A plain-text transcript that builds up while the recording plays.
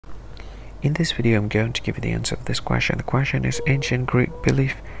In this video, I'm going to give you the answer of this question. The question is, ancient Greek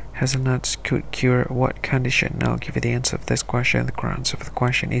belief hazelnuts could cure what condition? Now I'll give you the answer of this question. The answer of the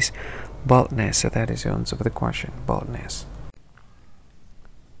question is baldness. So that is the answer of the question, baldness.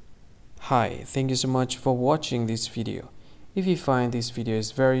 Hi, thank you so much for watching this video. If you find this video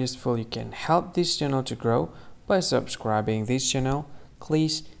is very useful, you can help this channel to grow by subscribing this channel.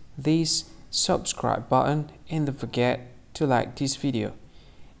 Please this subscribe button and don't forget to like this video.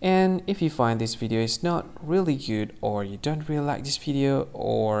 And if you find this video is not really good, or you don't really like this video,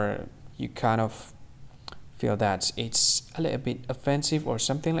 or you kind of feel that it's a little bit offensive or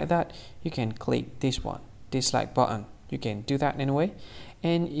something like that, you can click this one, dislike button. You can do that anyway.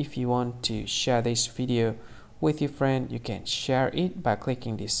 And if you want to share this video with your friend, you can share it by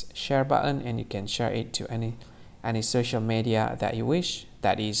clicking this share button, and you can share it to any social media that you wish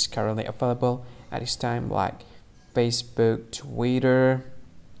that is currently available at this time, like Facebook, Twitter,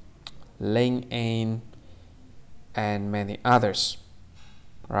 LinkedIn, and many others,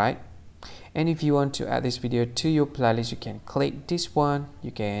 right? And if you want to add this video to your playlist, you can click this one.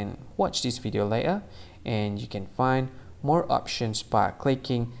 You can watch this video later, and you can find more options by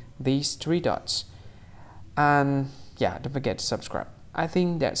clicking these three dots. And yeah, don't forget to subscribe. I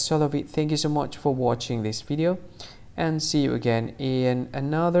think that's all of it. Thank you so much for watching this video, and see you again in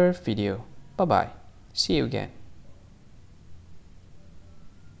another video. Bye bye. See you again.